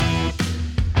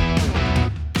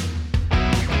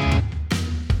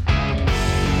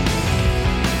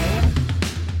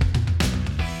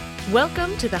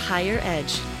Welcome to The Higher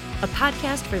Edge, a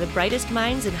podcast for the brightest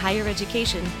minds in higher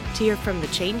education to hear from the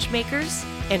change makers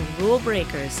and rule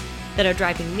breakers that are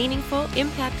driving meaningful,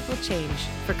 impactful change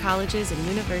for colleges and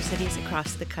universities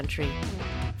across the country.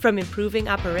 From improving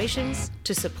operations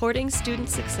to supporting student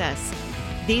success,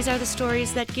 these are the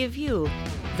stories that give you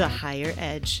the higher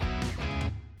edge.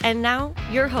 And now,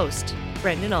 your host,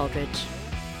 Brendan Aldridge.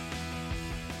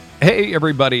 Hey,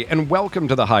 everybody, and welcome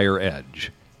to The Higher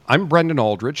Edge. I'm Brendan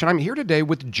Aldridge, and I'm here today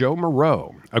with Joe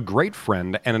Moreau, a great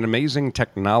friend and an amazing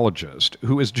technologist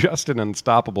who is just an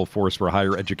unstoppable force for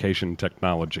higher education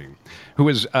technology, who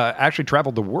has actually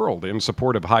traveled the world in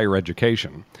support of higher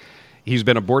education. He's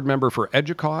been a board member for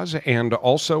EDUCAUSE and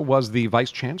also was the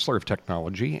Vice Chancellor of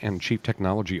Technology and Chief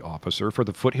Technology Officer for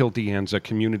the Foothill De Anza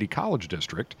Community College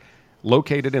District,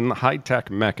 located in the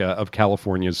high-tech mecca of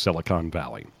California's Silicon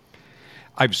Valley.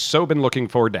 I've so been looking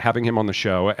forward to having him on the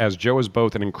show, as Joe is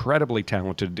both an incredibly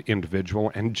talented individual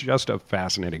and just a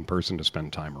fascinating person to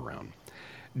spend time around.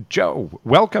 Joe,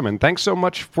 welcome, and thanks so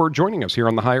much for joining us here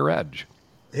on The Higher Edge.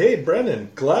 Hey, Brendan,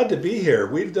 glad to be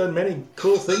here. We've done many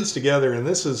cool things together, and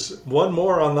this is one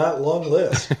more on that long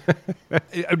list.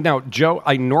 Now, Joe,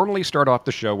 I normally start off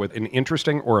the show with an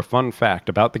interesting or a fun fact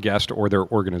about the guest or their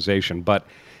organization, but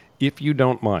if you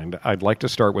don't mind, I'd like to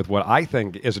start with what I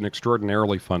think is an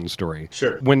extraordinarily fun story.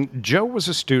 Sure. When Joe was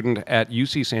a student at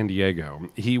UC San Diego,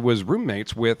 he was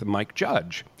roommates with Mike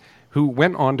Judge, who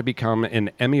went on to become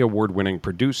an Emmy Award-winning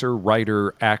producer,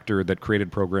 writer, actor that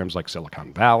created programs like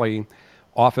Silicon Valley,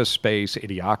 Office Space,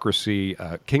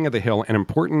 Idiocracy, King of the Hill, and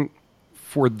important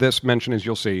for this mention, as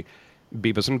you'll see,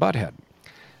 Beavis and Butthead.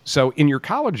 So in your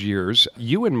college years,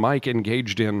 you and Mike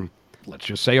engaged in, let's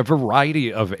just say, a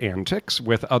variety of antics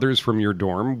with others from your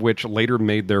dorm, which later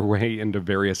made their way into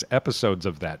various episodes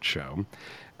of that show.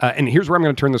 And here's where I'm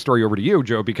going to turn the story over to you,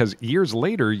 Joe, because years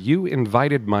later, you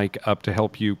invited Mike up to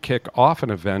help you kick off an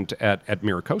event at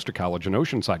MiraCosta College in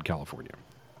Oceanside, California.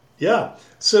 Yeah.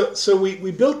 So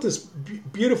we built this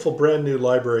beautiful brand new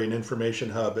library and information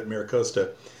hub at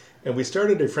MiraCosta, and we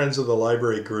started a Friends of the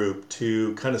Library group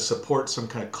to kind of support some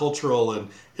kind of cultural and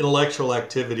intellectual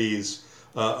activities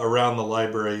around the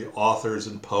library. Authors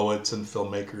and poets and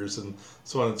filmmakers and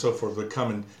so on and so forth would come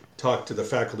and talk to the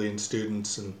faculty and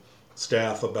students and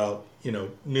staff about,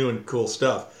 new and cool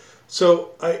stuff.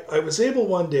 So I was able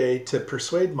one day to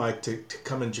persuade Mike to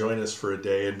come and join us for a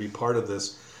day and be part of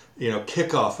this,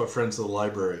 kickoff of Friends of the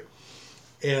Library.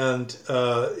 And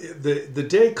the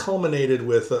day culminated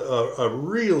with a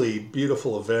really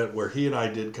beautiful event where he and I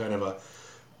did kind of a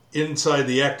inside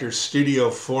the actor's studio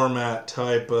format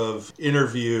type of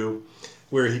interview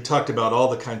where he talked about all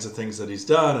the kinds of things that he's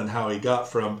done and how he got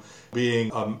from being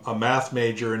a math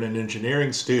major and an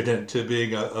engineering student to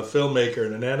being a filmmaker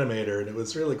and an animator, and it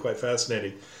was really quite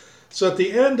fascinating. So at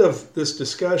the end of this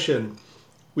discussion,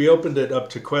 we opened it up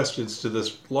to questions to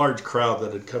this large crowd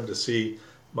that had come to see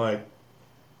Mike.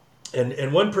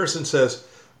 And one person says,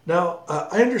 now,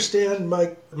 I understand,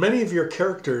 Mike, many of your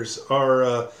characters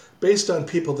are based on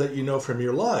people that you know from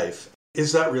your life.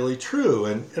 Is that really true?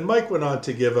 And Mike went on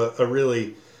to give a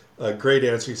really great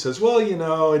answer. He says, well,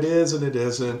 it is and it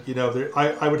isn't.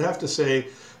 I would have to say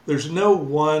there's no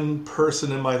one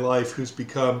person in my life who's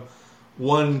become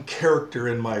one character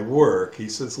in my work. He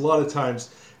says a lot of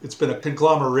times it's been a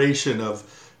conglomeration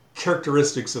of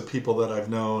characteristics of people that I've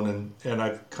known, and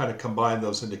I've kind of combined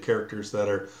those into characters that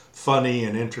are funny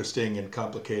and interesting and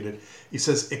complicated. He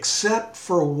says, except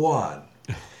for one.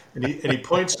 And he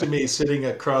points to me sitting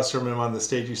across from him on the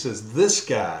stage. He says, this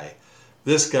guy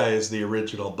is the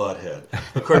original Butthead.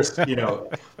 Of course,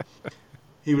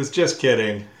 he was just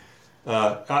kidding.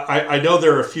 I know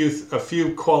there are a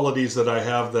few qualities that I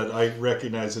have that I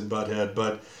recognize in Butthead,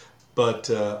 but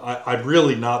I'm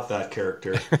really not that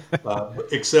character.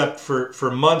 Except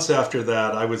for months after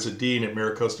that, I was a dean at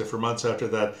MiraCosta. For months after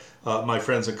that, my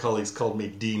friends and colleagues called me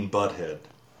Dean Butthead.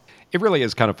 It really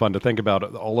is kind of fun to think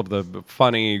about all of the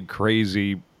funny,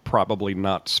 crazy, probably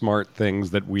not smart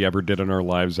things that we ever did in our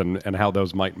lives and how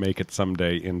those might make it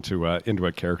someday into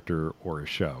a character or a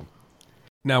show.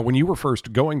 Now, when you were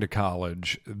first going to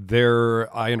college,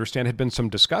 there, I understand, had been some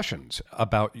discussions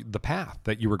about the path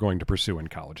that you were going to pursue in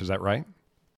college. Is that right?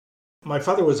 My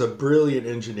father was a brilliant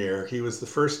engineer. He was the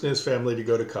first in his family to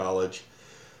go to college.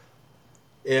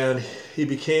 And he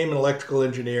became an electrical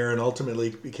engineer and ultimately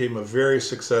became a very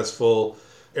successful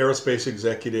aerospace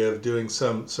executive doing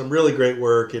some really great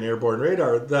work in airborne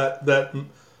radar that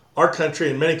our country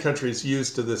and many countries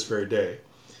use to this very day.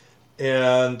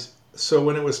 And so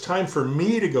when it was time for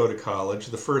me to go to college,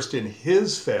 the first in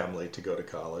his family to go to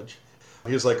college,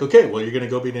 he was like, okay, well, you're going to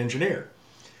go be an engineer.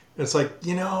 And it's like,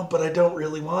 but I don't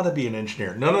really want to be an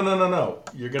engineer. No, no, no, no, no.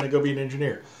 You're going to go be an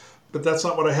engineer. But that's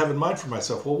not what I have in mind for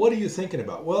myself. Well, what are you thinking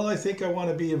about? Well, I think I want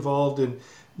to be involved in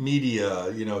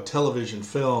media, television,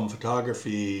 film,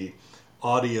 photography,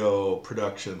 audio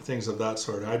production, things of that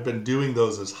sort. I'd been doing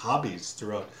those as hobbies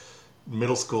throughout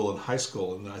middle school and high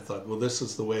school. And I thought, well, this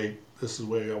is the way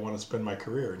I want to spend my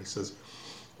career. And he says,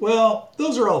 well,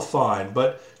 those are all fine,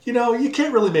 but you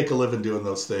can't really make a living doing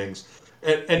those things.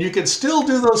 And you can still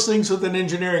do those things with an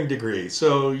engineering degree.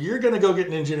 So you're going to go get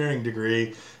an engineering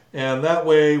degree. And that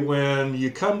way, when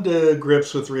you come to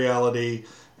grips with reality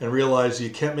and realize you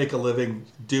can't make a living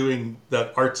doing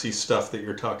that artsy stuff that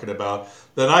you're talking about,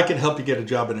 then I can help you get a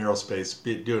job in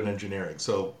aerospace doing engineering.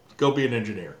 So go be an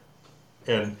engineer.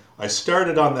 And I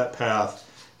started on that path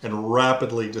and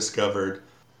rapidly discovered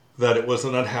that it was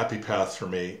an unhappy path for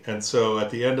me. And so at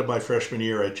the end of my freshman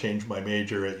year, I changed my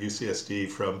major at UCSD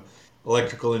from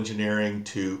electrical engineering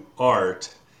to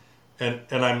art. And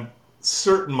I'm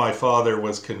certain my father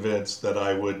was convinced that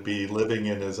I would be living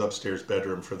in his upstairs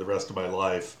bedroom for the rest of my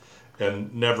life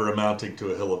and never amounting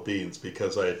to a hill of beans,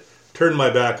 because I turned my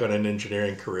back on an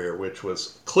engineering career, which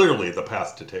was clearly the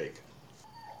path to take.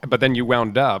 But then you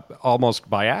wound up, almost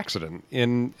by accident,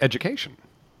 in education.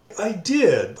 I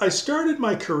did. I started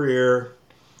my career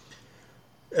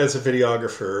as a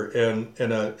videographer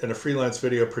and a freelance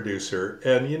video producer.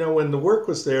 And, when the work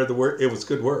was there, it was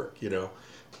good work,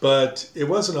 But it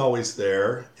wasn't always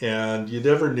there, and you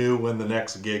never knew when the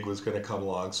next gig was going to come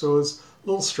along. So it was a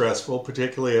little stressful,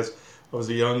 particularly as I was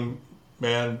a young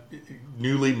man,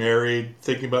 newly married,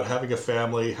 thinking about having a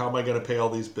family. How am I going to pay all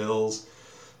these bills?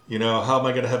 How am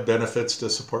I going to have benefits to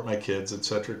support my kids, et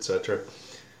cetera, et cetera.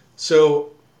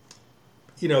 So,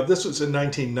 this was in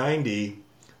 1990.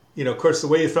 Of course, the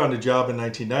way you found a job in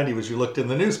 1990 was you looked in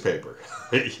the newspaper.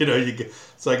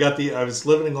 So I was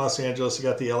living in Los Angeles. I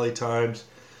got the LA Times.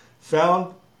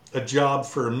 Found a job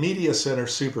for a media center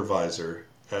supervisor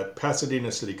at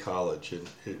Pasadena City College,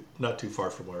 not too far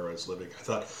from where I was living. I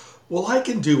thought, well, I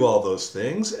can do all those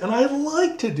things, and I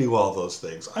like to do all those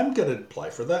things. I'm going to apply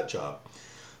for that job.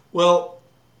 Well,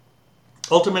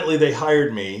 ultimately they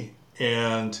hired me,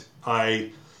 and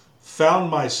I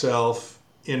found myself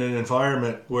in an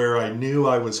environment where I knew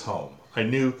I was home. I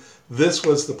knew this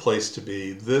was the place to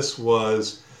be. This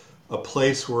was a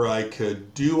place where I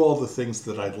could do all the things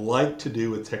that I'd like to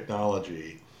do with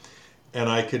technology, and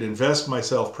I could invest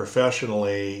myself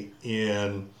professionally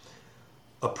in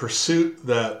a pursuit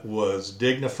that was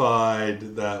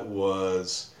dignified, that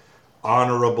was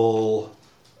honorable,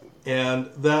 and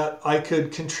that I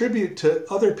could contribute to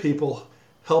other people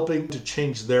helping to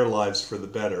change their lives for the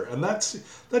better. And that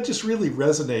just really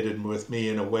resonated with me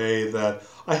in a way that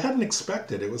I hadn't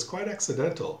expected. It was quite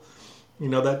accidental,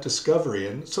 that discovery.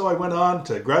 And so I went on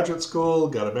to graduate school,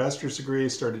 got a master's degree,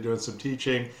 started doing some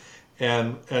teaching,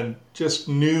 and just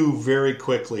knew very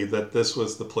quickly that this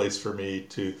was the place for me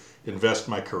to invest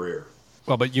my career.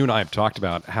 Well, but you and I have talked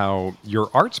about how your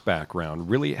arts background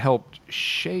really helped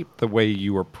shape the way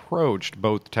you approached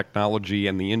both technology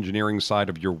and the engineering side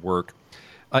of your work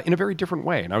in a very different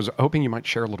way. And I was hoping you might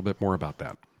share a little bit more about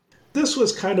that. This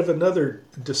was kind of another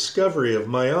discovery of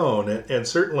my own, and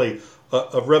certainly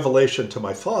a revelation to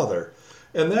my father.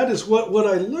 And that is what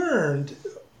I learned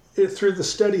through the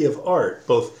study of art,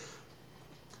 both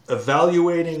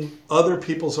evaluating other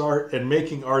people's art and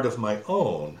making art of my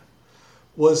own,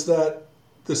 was that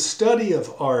the study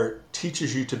of art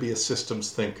teaches you to be a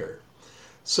systems thinker.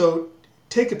 So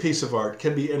take a piece of art. It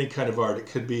can be any kind of art. It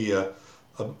could be a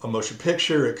motion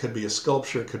picture, it could be a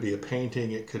sculpture, it could be a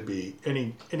painting, it could be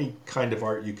any kind of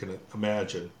art you can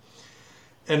imagine.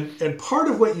 And part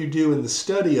of what you do in the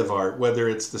study of art, whether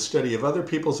it's the study of other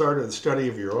people's art or the study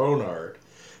of your own art,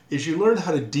 is you learn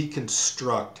how to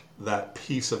deconstruct that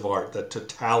piece of art, that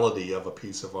totality of a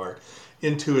piece of art,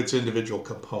 into its individual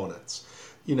components.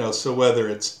 So whether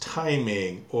it's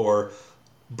timing or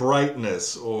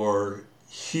brightness or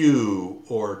hue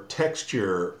or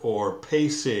texture or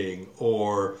pacing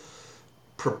or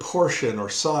proportion or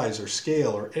size or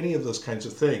scale or any of those kinds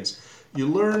of things, you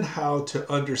learn how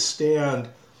to understand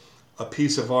a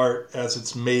piece of art as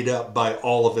it's made up by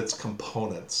all of its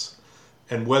components,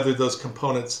 and whether those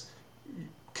components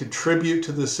contribute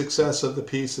to the success of the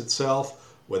piece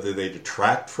itself, whether they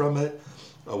detract from it,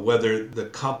 whether the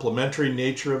complementary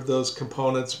nature of those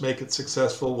components make it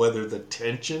successful, whether the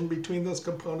tension between those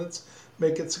components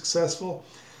make it successful.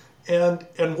 And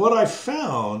what I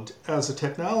found as a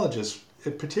technologist,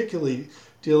 particularly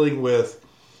dealing with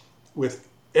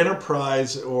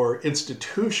enterprise or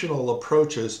institutional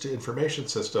approaches to information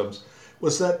systems,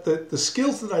 was that the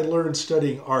skills that I learned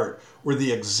studying art were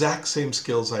the exact same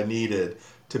skills I needed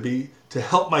to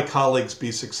help my colleagues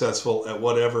be successful at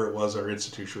whatever it was our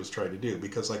institution was trying to do,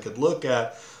 because I could look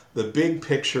at the big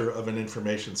picture of an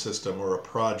information system or a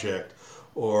project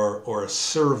or a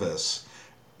service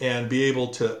and be able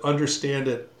to understand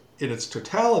it in its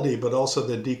totality, but also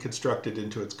then deconstruct it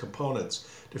into its components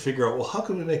to figure out, well, how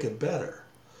can we make it better?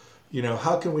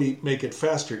 How can we make it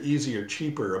faster, easier,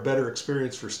 cheaper, a better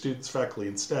experience for students, faculty,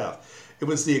 and staff? It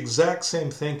was the exact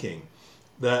same thinking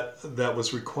that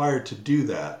was required to do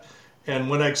that. And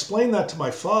when I explained that to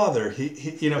my father,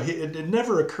 it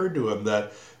never occurred to him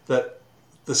that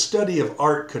the study of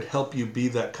art could help you be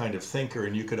that kind of thinker,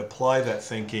 and you could apply that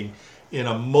thinking in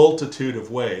a multitude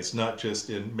of ways, not just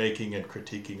in making and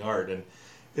critiquing art. And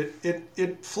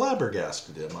it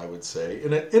flabbergasted him, I would say,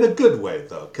 in a good way,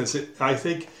 though, because I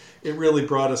think it really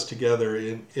brought us together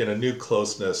in a new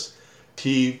closeness.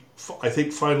 He, I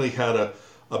think, finally had a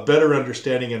better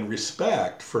understanding and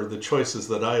respect for the choices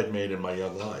that I had made in my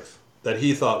young life that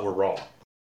he thought were wrong.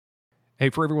 Hey,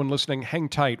 for everyone listening, hang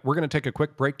tight. We're going to take a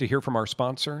quick break to hear from our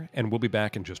sponsor, and we'll be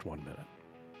back in just 1 minute.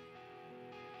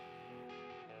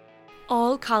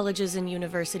 All colleges and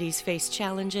universities face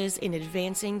challenges in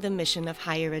advancing the mission of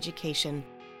higher education.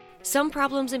 Some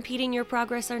problems impeding your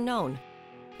progress are known,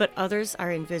 but others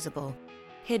are invisible,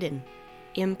 hidden,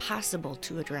 impossible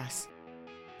to address.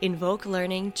 Invoke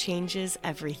Learning changes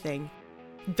everything.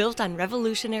 Built on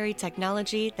revolutionary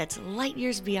technology that's light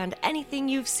years beyond anything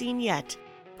you've seen yet,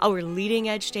 our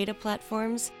leading-edge data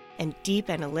platforms and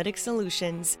deep analytic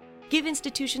solutions give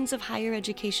institutions of higher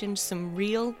education some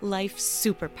real-life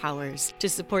superpowers to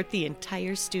support the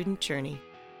entire student journey.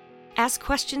 Ask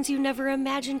questions you never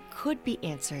imagined could be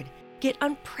answered. Get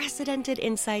unprecedented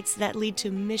insights that lead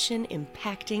to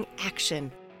mission-impacting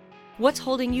action. What's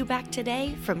holding you back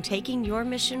today from taking your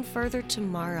mission further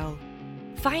tomorrow?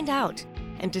 Find out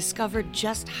and discover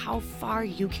just how far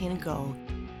you can go.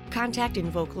 Contact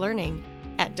Invoke Learning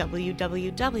at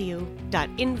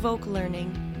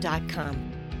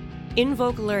www.invokelearning.com.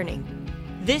 Invoke Learning.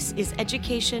 This is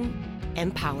education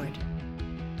empowered.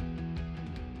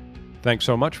 Thanks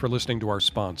so much for listening to our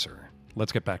sponsor.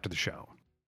 Let's get back to the show.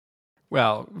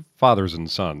 Well, fathers and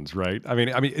sons, right? I mean,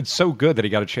 it's so good that he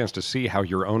got a chance to see how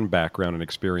your own background and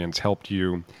experience helped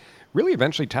you really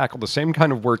eventually tackle the same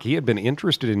kind of work he had been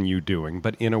interested in you doing,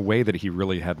 but in a way that he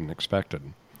really hadn't expected.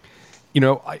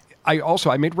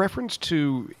 I made reference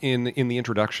to in the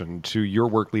introduction to your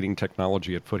work leading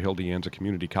technology at Foothill De Anza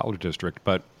Community College District,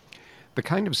 but the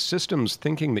kind of systems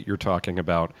thinking that you're talking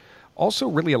about also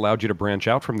really allowed you to branch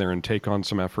out from there and take on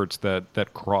some efforts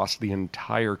that cross the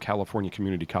entire California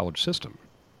community college system.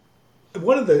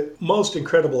 One of the most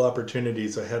incredible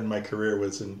opportunities I had in my career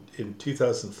was in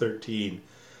 2013.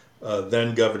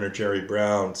 Then Governor Jerry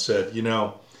Brown said,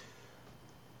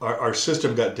 our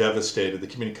system got devastated. The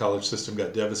community college system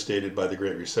got devastated by the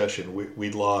Great Recession.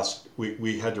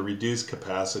 We had to reduce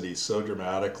capacity so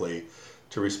dramatically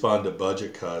to respond to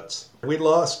budget cuts. We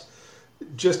lost,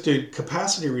 just to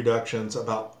capacity reductions,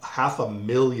 about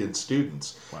 500,000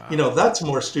 students. Wow. That's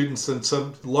more students than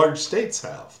some large states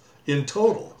have in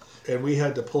total. And we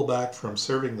had to pull back from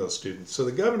serving those students. So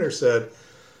the governor said,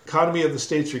 economy of the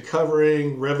state's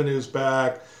recovering, revenue's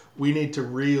back. We need to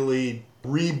really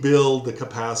rebuild the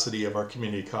capacity of our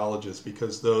community colleges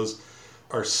because those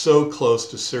are so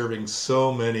close to serving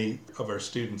so many of our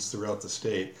students throughout the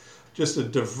state. Just a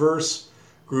diverse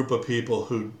group of people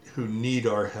who need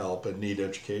our help and need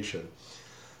education.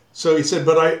 So he said,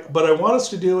 but I want us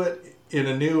to do it in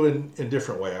a new and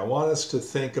different way. I want us to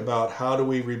think about how do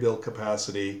we rebuild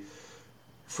capacity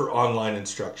for online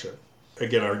instruction.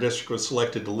 Again, our district was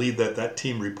selected to lead that. That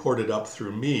team reported up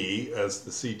through me as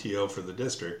the CTO for the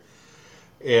district.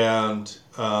 And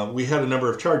we had a number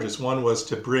of charges. One was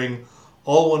to bring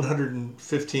all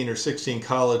 115 or 16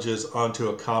 colleges onto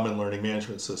a common learning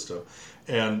management system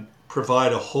and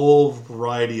provide a whole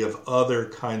variety of other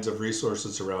kinds of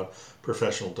resources around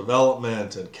professional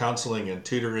development and counseling and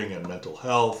tutoring and mental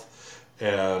health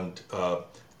and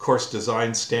course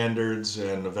design standards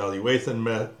and evaluation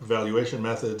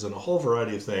methods and a whole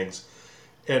variety of things.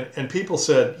 And people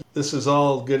said, this is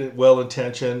all good,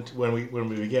 well-intentioned. When we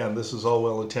began, this is all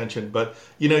well-intentioned, but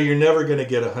you're never going to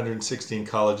get 116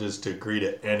 colleges to agree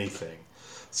to anything.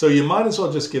 So you might as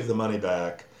well just give the money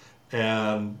back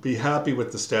and be happy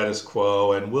with the status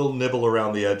quo, and we'll nibble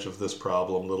around the edge of this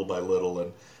problem little by little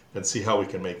and see how we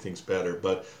can make things better.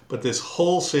 But this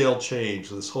wholesale change,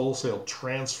 this wholesale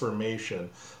transformation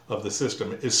of the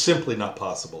system is simply not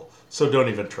possible. So don't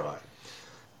even try.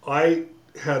 I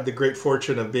had the great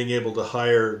fortune of being able to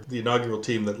hire the inaugural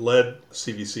team that led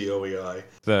CVC OEI.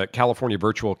 The California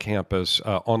Virtual Campus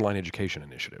Online Education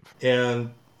Initiative.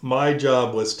 And my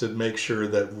job was to make sure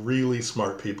that really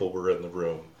smart people were in the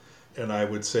room. And I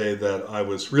would say that I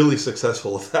was really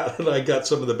successful at that. And I got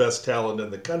some of the best talent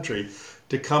in the country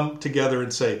to come together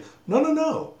and say,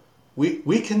 no,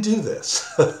 we can do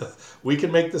this. We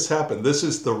can make this happen. This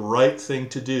is the right thing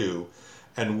to do,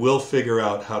 and we'll figure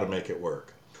out how to make it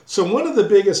work. So one of the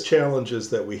biggest challenges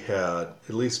that we had,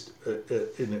 at least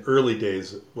in the early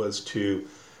days, was to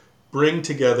bring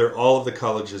together all of the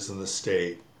colleges in the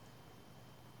state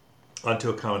onto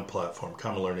a common platform,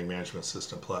 common learning management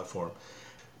system platform.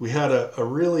 We had a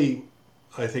really,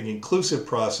 I think, inclusive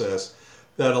process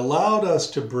that allowed us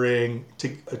to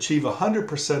achieve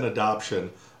 100%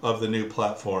 adoption of the new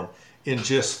platform in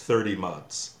just 30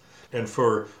 months. And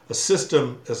for a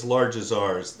system as large as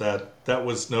ours, that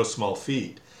was no small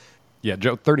feat. Yeah,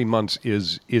 Joe, 30 months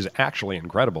is actually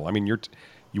incredible. I mean,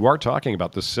 you are talking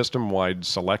about the system-wide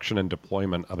selection and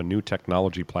deployment of a new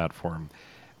technology platform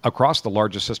across the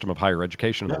largest system of higher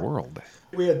education in the world.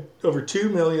 We had over 2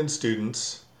 million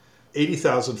students,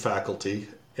 80,000 faculty,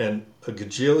 and a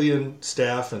gajillion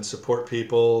staff and support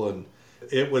people, and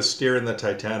it was steering the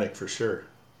Titanic for sure.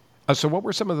 So what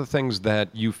were some of the things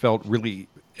that you felt really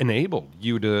enabled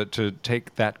you to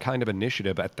take that kind of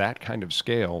initiative at that kind of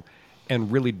scale and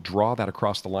really draw that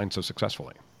across the line so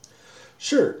successfully?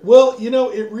 Sure. Well,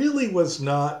 it really was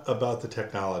not about the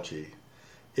technology.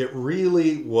 It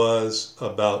really was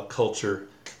about culture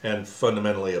and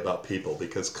fundamentally about people,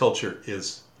 because culture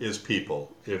is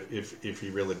people, if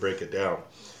you really break it down.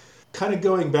 Kind of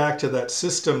going back to that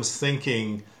systems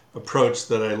thinking approach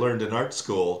that I learned in art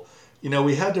school,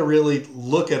 we had to really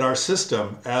look at our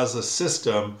system as a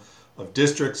system of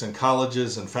districts and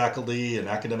colleges and faculty and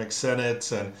academic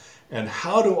senates, and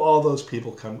how do all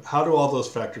those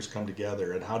factors come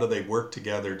together, and how do they work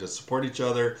together to support each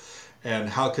other, and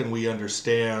how can we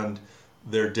understand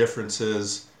their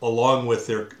differences along with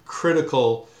their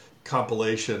critical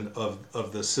compilation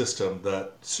of the system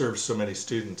that serves so many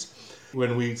students.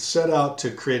 When we set out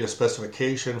to create a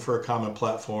specification for a common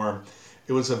platform,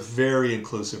 it was a very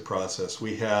inclusive process.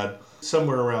 We had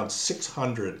somewhere around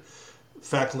 600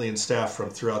 faculty and staff from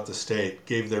throughout the state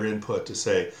gave their input to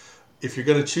say, if you're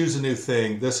going to choose a new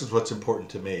thing, this is what's important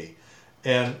to me.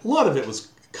 And a lot of it was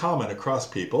common across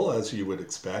people, as you would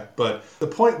expect, but the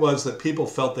point was that people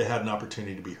felt they had an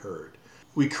opportunity to be heard.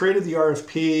 We created the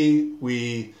RFP,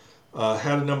 we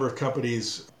had a number of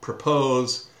companies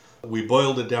propose, we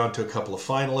boiled it down to a couple of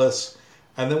finalists,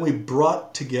 and then we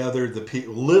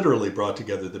literally brought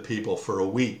together the people for a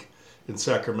week in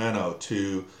Sacramento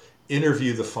to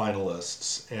interview the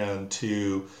finalists and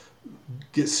to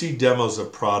see demos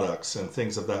of products and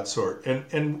things of that sort.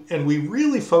 And we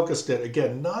really focused it,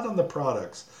 again, not on the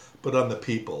products, but on the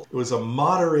people. It was a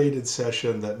moderated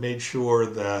session that made sure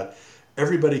that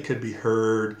everybody could be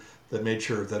heard, that made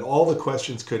sure that all the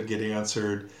questions could get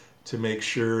answered, to make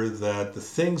sure that the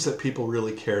things that people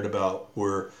really cared about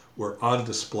were on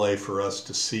display for us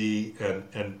to see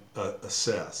and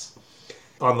assess.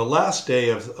 On the last day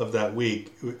of that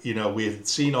week, we had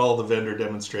seen all the vendor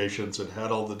demonstrations and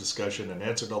had all the discussion and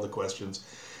answered all the questions,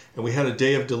 and we had a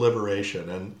day of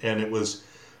deliberation, and it was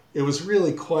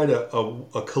really quite a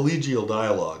collegial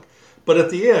dialogue. But at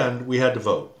the end, we had to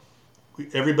vote.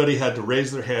 Everybody had to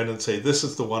raise their hand and say, this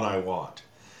is the one I want.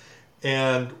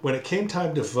 And when it came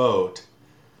time to vote,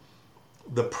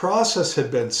 the process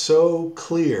had been so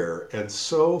clear and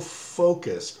so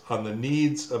focused on the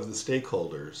needs of the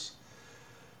stakeholders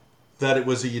that it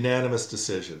was a unanimous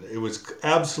decision. It was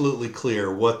absolutely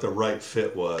clear what the right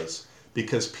fit was,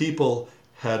 because people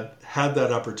had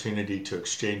that opportunity to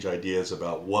exchange ideas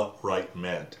about what right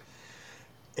meant.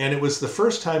 And it was the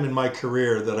first time in my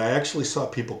career that I actually saw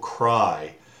people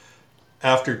cry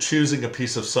after choosing a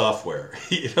piece of software.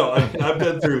 I've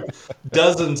been through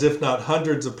dozens, if not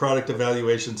hundreds, of product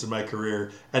evaluations in my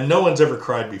career, and no one's ever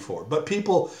cried before. But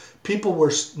people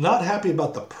were not happy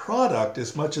about the product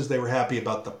as much as they were happy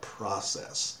about the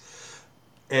process.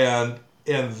 And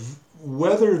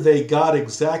whether they got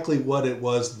exactly what it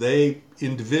was they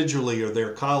individually, or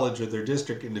their college or their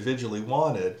district individually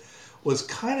wanted, was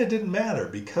kind of didn't matter,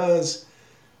 because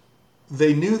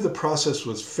they knew the process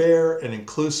was fair and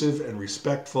inclusive and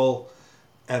respectful,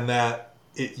 and that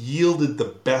it yielded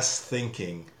the best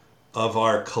thinking of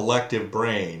our collective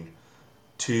brain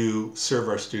to serve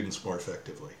our students more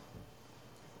effectively.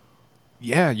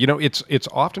 Yeah, it's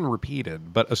often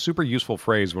repeated, but a super useful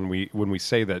phrase when we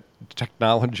say that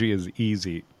technology is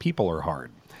easy, people are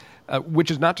hard.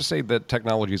 Which is not to say that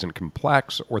technology isn't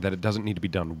complex or that it doesn't need to be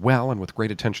done well and with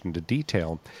great attention to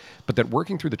detail, but that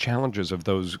working through the challenges of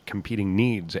those competing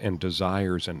needs and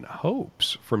desires and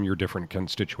hopes from your different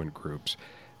constituent groups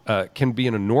can be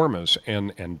an enormous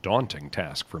and daunting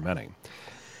task for many.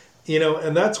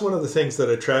 And that's one of the things that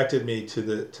attracted me to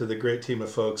the great team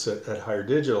of folks at Higher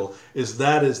Digital is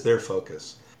that is their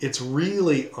focus. It's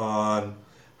really on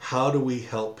how do we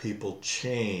help people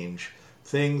change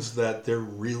things that they're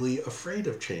really afraid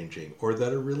of changing, or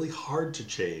that are really hard to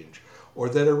change, or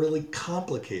that are really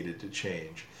complicated to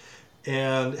change.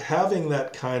 And having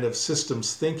that kind of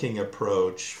systems thinking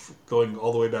approach, going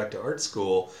all the way back to art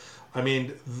school, I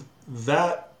mean,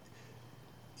 that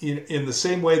in the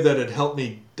same way that it helped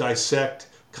me dissect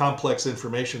complex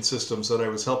information systems that I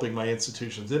was helping my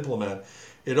institutions implement,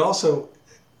 it also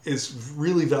is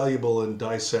really valuable in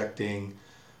dissecting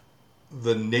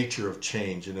the nature of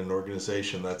change in an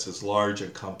organization that's as large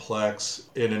and complex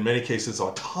and in many cases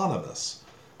autonomous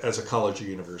as a college or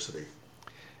university.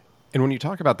 And when you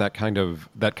talk about that kind of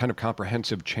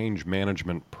comprehensive change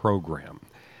management program,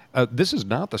 this is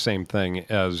not the same thing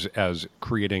as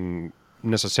creating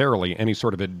necessarily any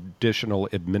sort of additional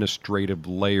administrative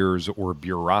layers or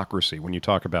bureaucracy when you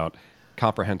talk about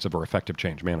comprehensive or effective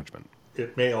change management.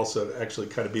 It may also actually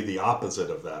kind of be the opposite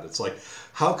of that. It's like,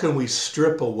 how can we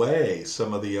strip away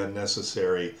some of the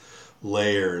unnecessary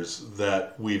layers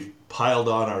that we've piled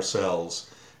on ourselves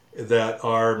that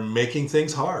are making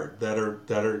things hard, that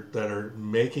are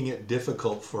making it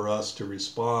difficult for us to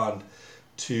respond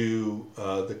to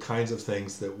the kinds of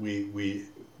things that we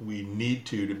need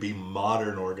to be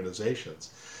modern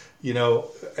organizations.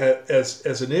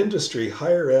 As an industry,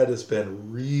 higher ed has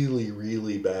been really,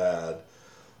 really bad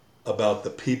about the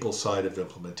people side of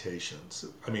implementations.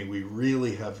 I mean, we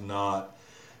really have not,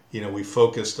 we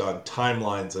focused on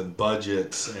timelines and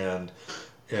budgets and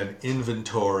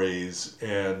inventories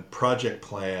and project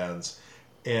plans,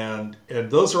 and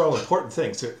those are all important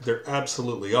things. There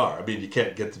absolutely are. I mean, you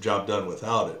can't get the job done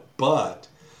without it. But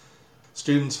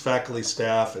students, faculty,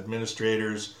 staff,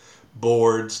 administrators,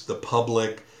 boards, the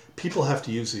public, people have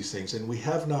to use these things, and we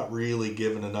have not really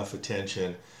given enough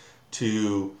attention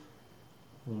to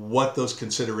what those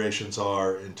considerations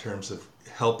are in terms of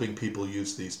helping people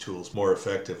use these tools more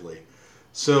effectively.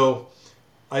 So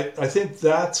I think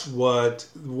that's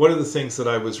one of the things that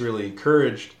I was really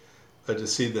encouraged to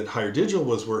see that Higher Digital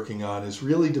was working on is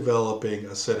really developing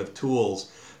a set of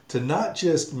tools to not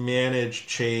just manage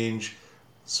change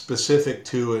specific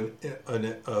to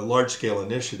a large-scale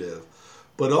initiative,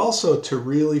 but also to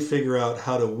really figure out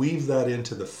how to weave that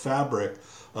into the fabric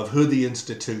of who the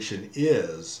institution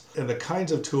is, and the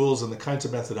kinds of tools and the kinds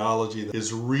of methodology that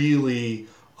is really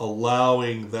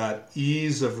allowing that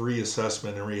ease of reassessment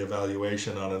and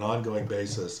reevaluation on an ongoing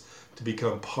basis to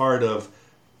become part of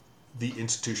the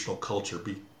institutional culture,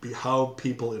 be how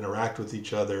people interact with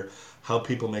each other, how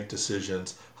people make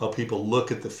decisions, how people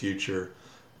look at the future,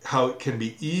 how it can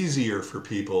be easier for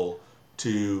people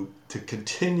to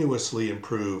continuously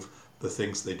improve the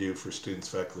things they do for students,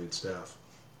 faculty, and staff.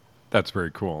 That's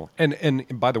very cool. And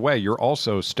by the way, you're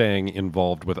also staying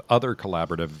involved with other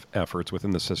collaborative efforts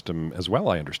within the system as well,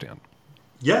 I understand.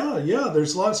 Yeah,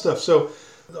 there's a lot of stuff. So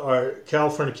our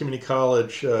California Community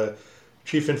College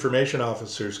Chief Information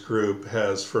Officers Group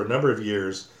has, for a number of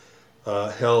years,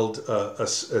 held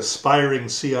Aspiring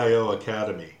CIO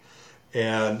Academy.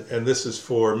 And this is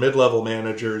for mid-level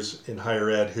managers in higher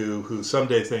ed who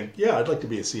someday think, yeah, I'd like to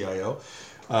be a CIO.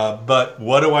 But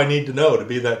what do I need to know to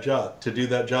do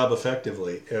that job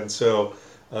effectively? And so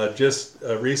just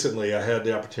recently I had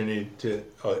the opportunity to,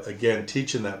 again,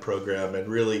 teach in that program. And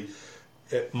really,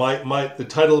 the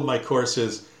title of my course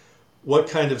is, what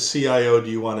kind of CIO do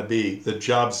you want to be? The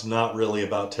job's not really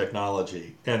about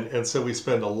technology. And so we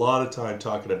spend a lot of time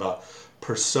talking about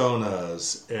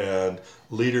personas and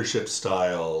leadership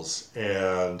styles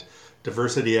and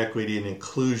diversity, equity, and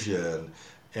inclusion,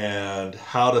 and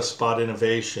how to spot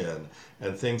innovation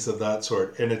and things of that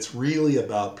sort. And it's really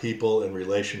about people and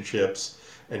relationships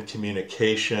and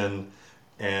communication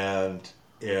and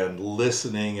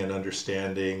listening and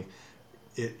understanding.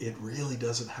 It really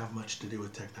doesn't have much to do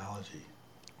with technology.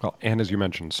 Well, and as you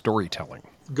mentioned, storytelling.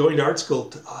 Going to art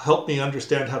school helped me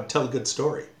understand how to tell a good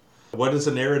story. What is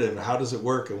a narrative and how does it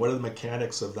work and what are the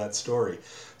mechanics of that story?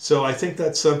 So I think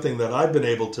that's something that I've been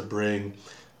able to bring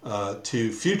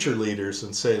to future leaders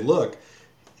and say, look,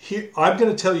 I'm going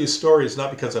to tell you stories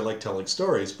not because I like telling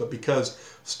stories, but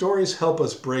because stories help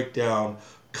us break down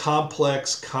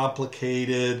complex,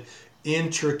 complicated,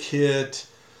 intricate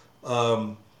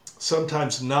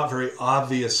sometimes not very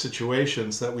obvious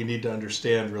situations that we need to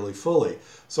understand really fully.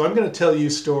 So I'm going to tell you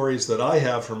stories that I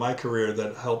have from my career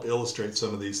that help illustrate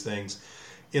some of these things,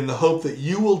 in the hope that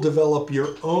you will develop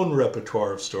your own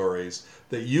repertoire of stories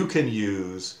that you can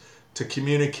use to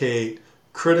communicate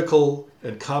critical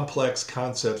and complex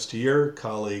concepts to your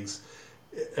colleagues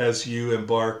as you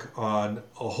embark on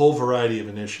a whole variety of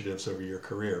initiatives over your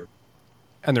career.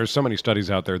 And there's so many studies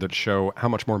out there that show how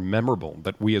much more memorable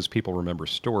that we as people remember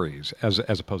stories as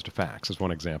opposed to facts, as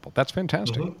one example. That's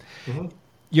fantastic. Mm-hmm. Mm-hmm.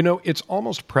 You know, it's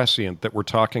almost prescient that we're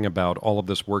talking about all of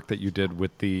this work that you did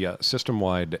with the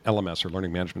system-wide LMS, or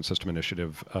Learning Management System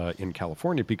Initiative, in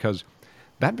California, because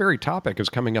that very topic is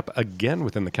coming up again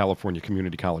within the California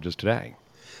community colleges today.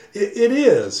 It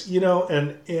is,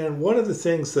 and one of the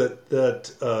things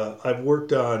that I've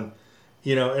worked on,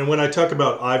 and when I talk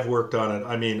about I've worked on it,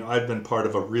 I mean I've been part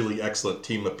of a really excellent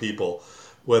team of people,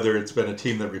 whether it's been a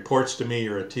team that reports to me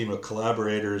or a team of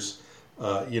collaborators.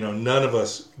 None of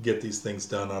us get these things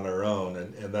done on our own,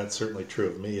 and that's certainly true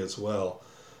of me as well.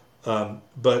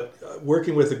 But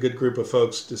working with a good group of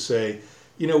folks to say,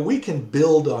 we can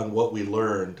build on what we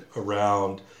learned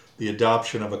around the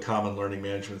adoption of a common learning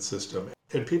management system.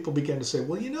 And people began to say,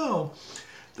 well,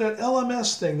 that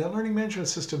LMS thing, that learning management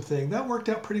system thing, that worked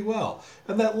out pretty well.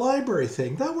 And that library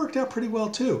thing, that worked out pretty well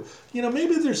too.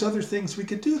 Maybe there's other things we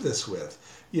could do this with,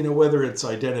 whether it's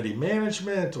identity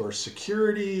management or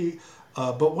security.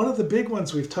 But one of the big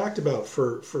ones we've talked about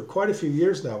for quite a few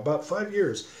years now, about 5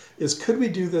 years, is could we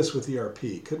do this with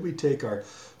ERP? Could we take our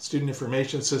student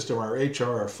information system, our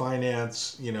HR, our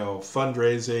finance,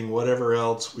 fundraising, whatever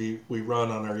else we run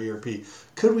on our ERP,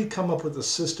 could we come up with a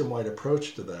system-wide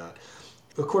approach to that?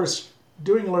 Of course,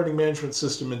 doing a learning management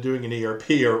system and doing an ERP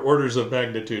are orders of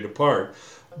magnitude apart.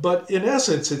 But in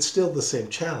essence, it's still the same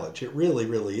challenge. It really,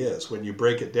 really is. When you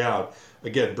break it down,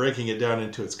 again, breaking it down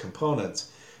into its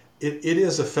components, it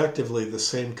is effectively the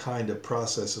same kind of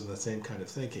process and the same kind of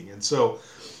thinking. And so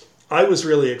I was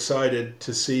really excited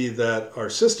to see that our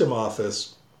system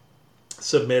office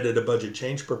submitted a budget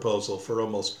change proposal for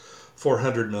almost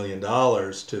 $400 million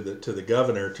to the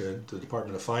governor, to the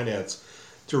Department of Finance,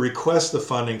 to request the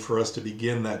funding for us to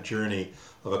begin that journey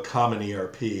of a common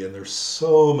ERP. And there's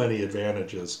so many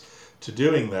advantages to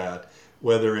doing that,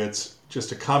 whether it's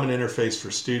just a common interface for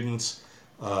students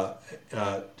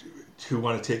who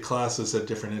want to take classes at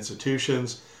different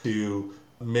institutions, to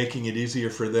making it easier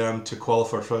for them to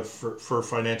qualify for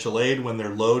financial aid when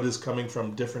their load is coming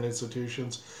from different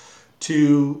institutions,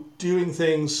 to doing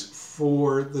things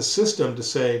for the system to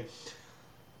say,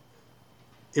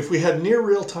 if we had near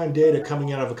real-time data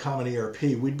coming out of a common ERP,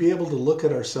 we'd be able to look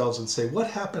at ourselves and say, what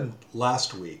happened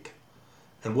last week?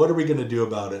 And what are we going to do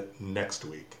about it next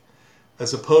week?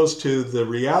 As opposed to the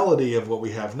reality of what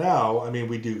we have now. I mean,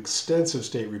 we do extensive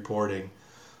state reporting,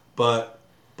 but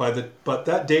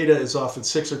that data is often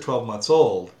 6 or 12 months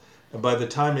old. And by the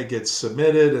time it gets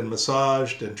submitted and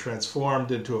massaged and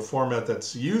transformed into a format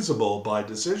that's usable by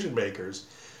decision makers,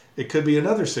 it could be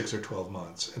another 6 or 12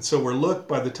 months. And so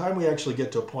by the time we actually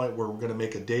get to a point where we're going to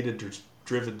make a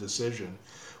data-driven decision,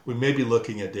 we may be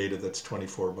looking at data that's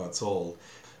 24 months old.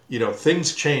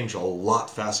 Things change a lot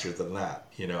faster than that,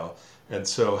 And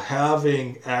so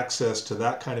having access to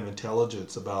that kind of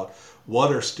intelligence about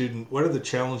what are the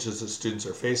challenges that students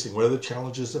are facing, what are the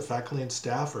challenges that faculty and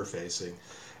staff are facing,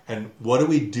 and what do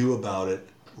we do about it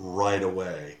right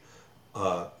away?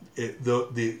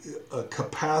 The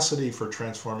capacity for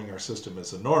transforming our system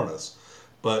is enormous,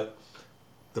 but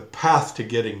the path to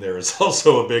getting there is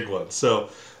also a big one. So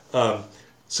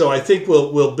I think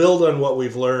we'll build on what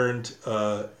we've learned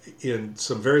in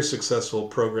some very successful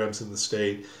programs in the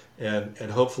state,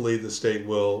 and hopefully the state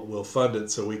will fund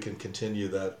it so we can continue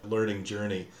that learning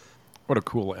journey. What a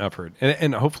cool effort.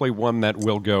 And hopefully one that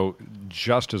will go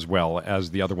just as well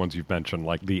as the other ones you've mentioned,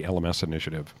 like the LMS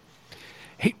initiative.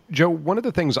 Hey, Joe, one of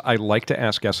the things I like to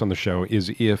ask guests on the show is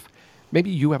if maybe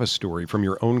you have a story from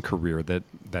your own career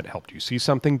that helped you see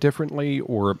something differently,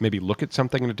 or maybe look at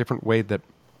something in a different way that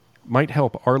might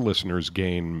help our listeners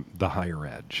gain the higher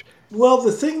edge. Well,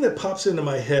 the thing that pops into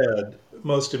my head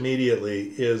most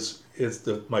immediately is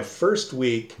my first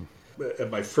week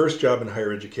at my first job in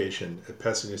higher education at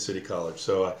Pasadena City College.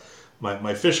 So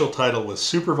my official title was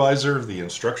Supervisor of the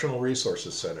Instructional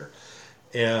Resources Center.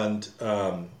 And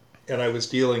I was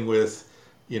dealing with,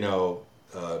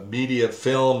 media,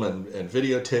 film and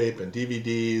videotape and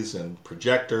DVDs and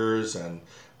projectors and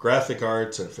graphic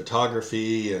arts and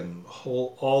photography and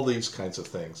all these kinds of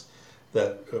things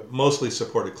that mostly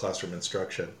supported classroom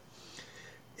instruction.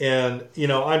 And,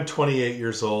 I'm 28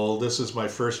 years old. This is my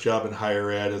first job in higher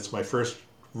ed. It's my first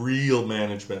real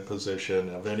management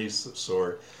position of any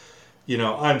sort.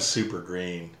 I'm super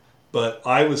green, but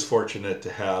I was fortunate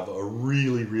to have a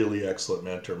really, really excellent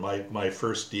mentor. My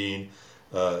first dean,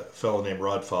 a fellow named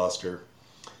Rod Foster,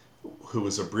 who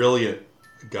was a brilliant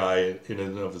guy in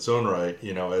and of his own right,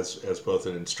 as both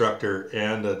an instructor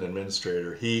and an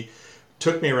administrator. He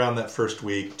took me around that first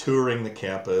week, touring the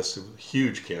campus, it was a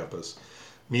huge campus,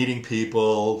 meeting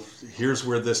people. Here's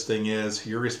where this thing is.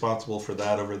 You're responsible for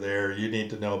that over there. You need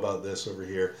to know about this over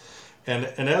here. And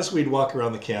as we'd walk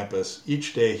around the campus,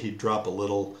 each day he'd drop a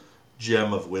little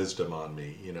gem of wisdom on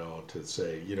me, to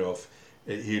say,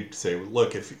 he'd say,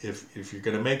 look, if you're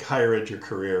going to make higher ed your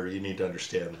career, you need to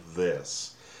understand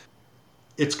this.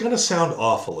 It's going to sound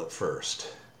awful at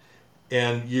first,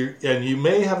 and you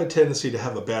may have a tendency to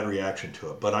have a bad reaction to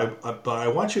it, but I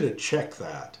want you to check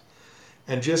that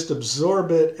and just absorb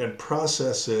it and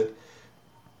process it.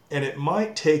 And it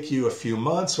might take you a few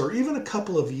months or even a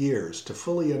couple of years to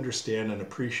fully understand and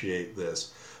appreciate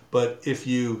this. But if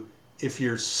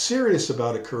you're serious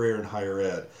about a career in higher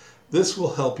ed, this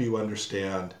will help you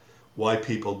understand why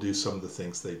people do some of the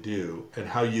things they do and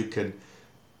how you can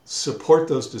support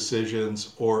those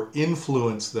decisions or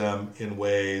influence them in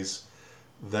ways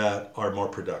that are more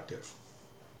productive.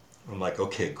 I'm like,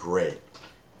 okay, great.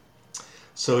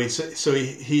 So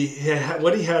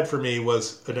what he had for me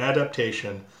was an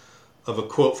adaptation of a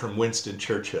quote from Winston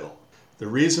Churchill. The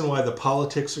reason why the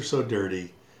politics are so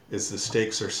dirty is the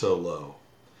stakes are so low.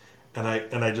 And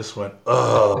I just went,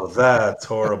 oh, that's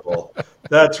horrible.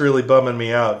 That's really bumming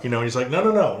me out. He's like,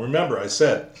 no. Remember, I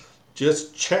said,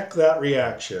 just check that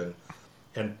reaction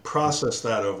and process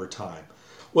that over time.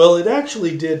 Well, it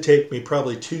actually did take me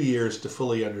probably 2 years to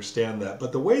fully understand that.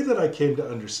 But the way that I came to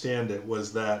understand it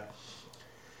was that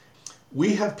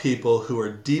we have people who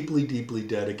are deeply, deeply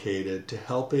dedicated to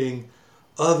helping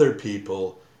other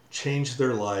people change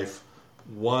their life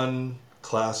one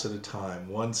class at a time,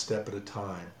 one step at a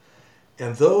time.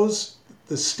 And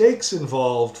the stakes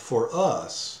involved for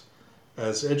us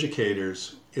as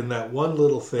educators in that one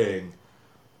little thing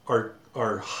are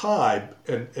high,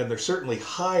 and they're certainly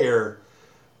higher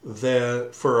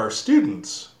than for our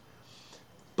students.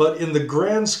 But in the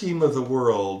grand scheme of the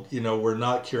world, we're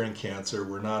not curing cancer,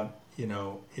 we're not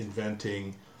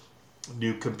inventing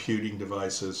new computing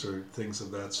devices or things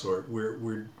of that sort.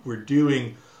 We're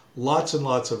doing lots and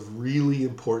lots of really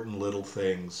important little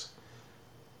things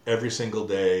every single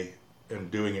day and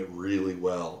doing it really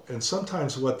well. And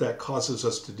sometimes what that causes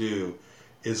us to do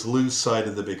is lose sight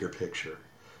of the bigger picture.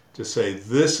 To say,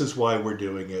 this is why we're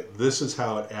doing it. This is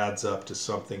how it adds up to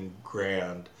something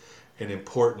grand and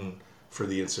important for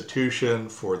the institution,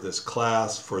 for this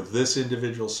class, for this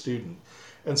individual student.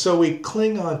 And so we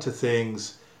cling on to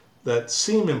things that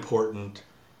seem important,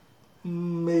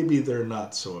 maybe they're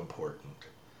not so important.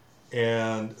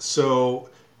 And so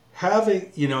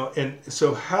having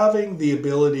the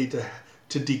ability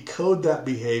to decode that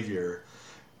behavior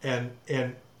and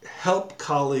help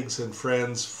colleagues and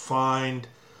friends find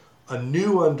a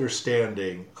new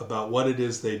understanding about what it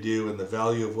is they do and the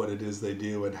value of what it is they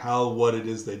do and how what it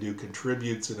is they do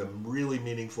contributes in a really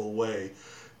meaningful way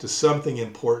to something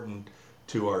important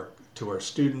to our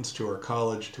students, to our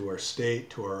college, to our state,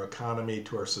 to our economy,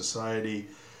 to our society.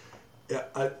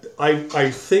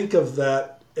 I think of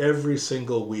that every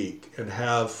single week and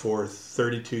have for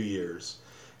 32 years.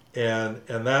 And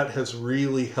that has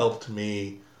really helped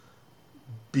me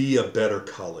be a better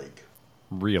colleague.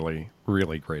 Really,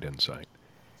 really great insight.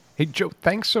 Hey, Joe,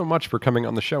 thanks so much for coming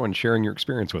on the show and sharing your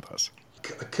experience with us.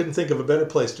 I couldn't think of a better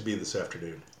place to be this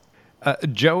afternoon.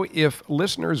 Joe, if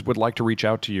listeners would like to reach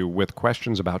out to you with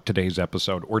questions about today's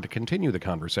episode or to continue the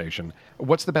conversation,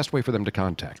 what's the best way for them to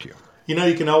contact you?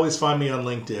 You can always find me on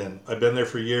LinkedIn. I've been there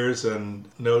for years and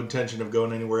no intention of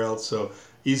going anywhere else, so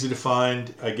easy to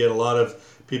find. I get a lot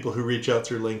of people who reach out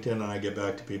through LinkedIn, and I get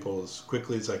back to people as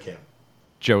quickly as I can.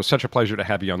 Joe, such a pleasure to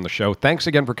have you on the show. Thanks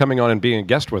again for coming on and being a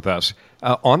guest with us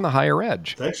on The Higher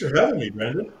Edge. Thanks for having me,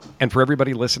 Brendan. And for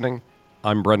everybody listening,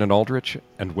 I'm Brendan Aldrich,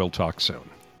 and we'll talk soon.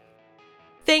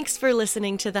 Thanks for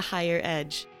listening to The Higher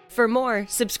Edge. For more,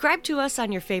 subscribe to us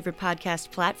on your favorite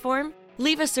podcast platform,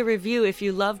 leave us a review if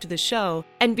you loved the show,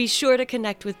 and be sure to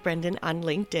connect with Brendan on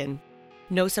LinkedIn.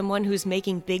 Know someone who's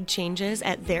making big changes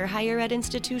at their higher ed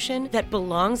institution that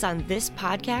belongs on this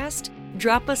podcast?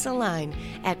 Drop us a line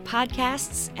at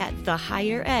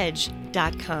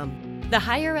podcasts@thehigheredge.com. The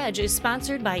Higher Edge is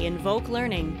sponsored by Invoke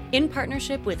Learning in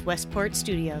partnership with Westport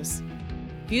Studios.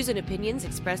 Views and opinions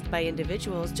expressed by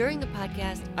individuals during the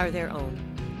podcast are their own.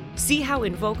 See how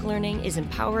Invoke Learning is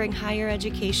empowering higher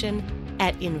education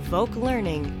at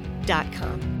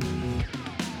invokelearning.com.